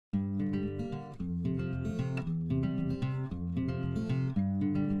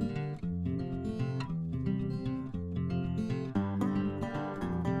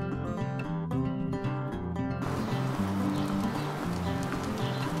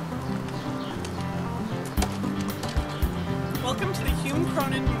Hume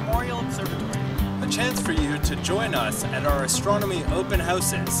Cronyn Memorial Observatory. A chance for you to join us at our astronomy open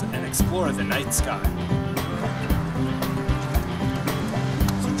houses and explore the night sky.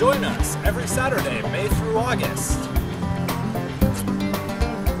 So join us every Saturday, May through August.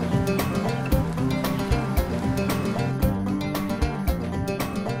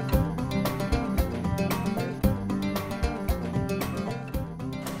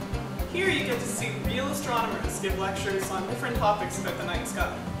 Here you get to see real astronomers give lectures on different topics about the night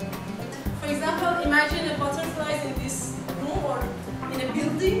sky. For example, imagine a butterfly in this room or in a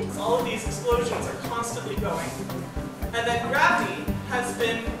building. All of these explosions are constantly going, and then gravity has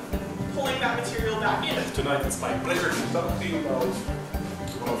been pulling that material back in. Tonight it's my pleasure to talk to you about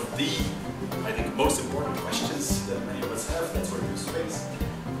one of the, I think, most important questions that many of us have. That's where we do space.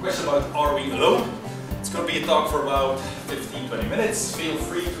 The question about, are we alone? It's going to be a talk for about 15-20 minutes. Feel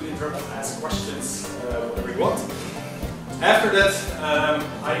free to interrupt and ask questions whatever you want. After that,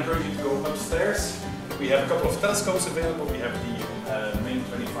 I encourage you to go upstairs. We have a couple of telescopes available. We have the main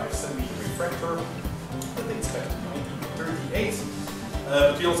 25cm refractor that dates back to 1938.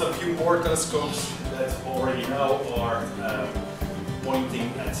 But we also have a few more telescopes that already now are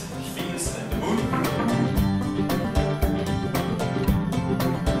pointing at Venus and the Moon.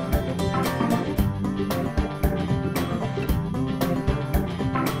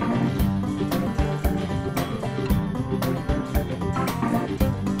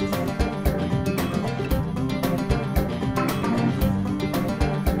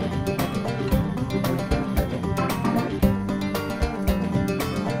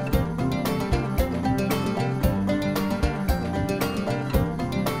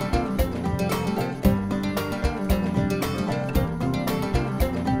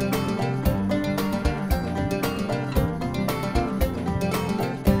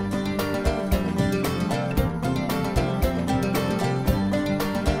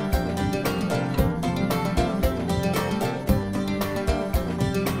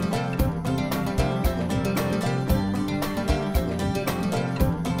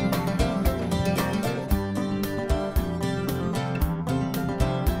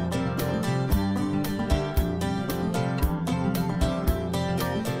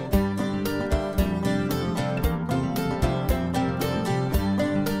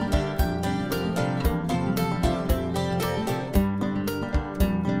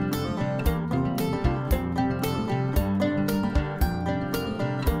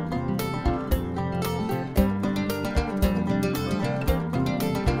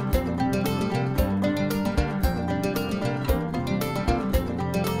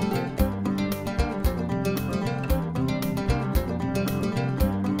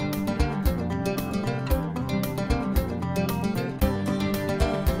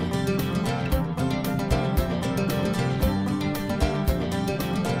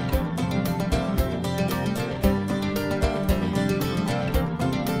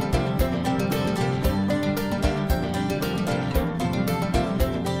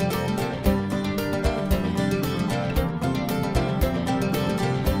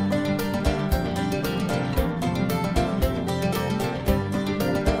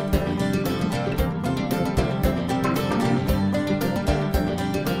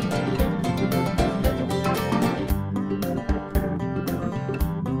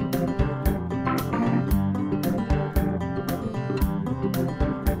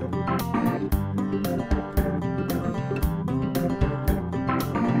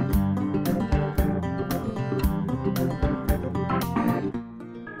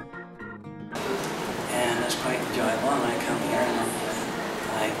 Quite enjoyable, and I come here and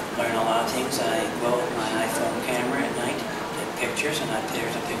I learn a lot of things. I go with my iPhone camera at night, take pictures, and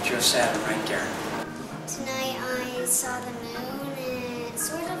there's a picture of Saturn right there. Tonight I saw the moon and it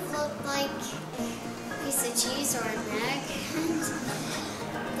sort of looked like a piece of cheese or an egg.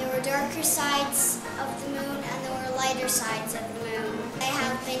 There were darker sides of the moon and there were lighter sides of the moon. I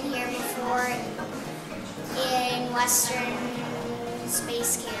have been here before in Western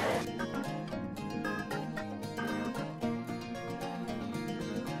Space Camp.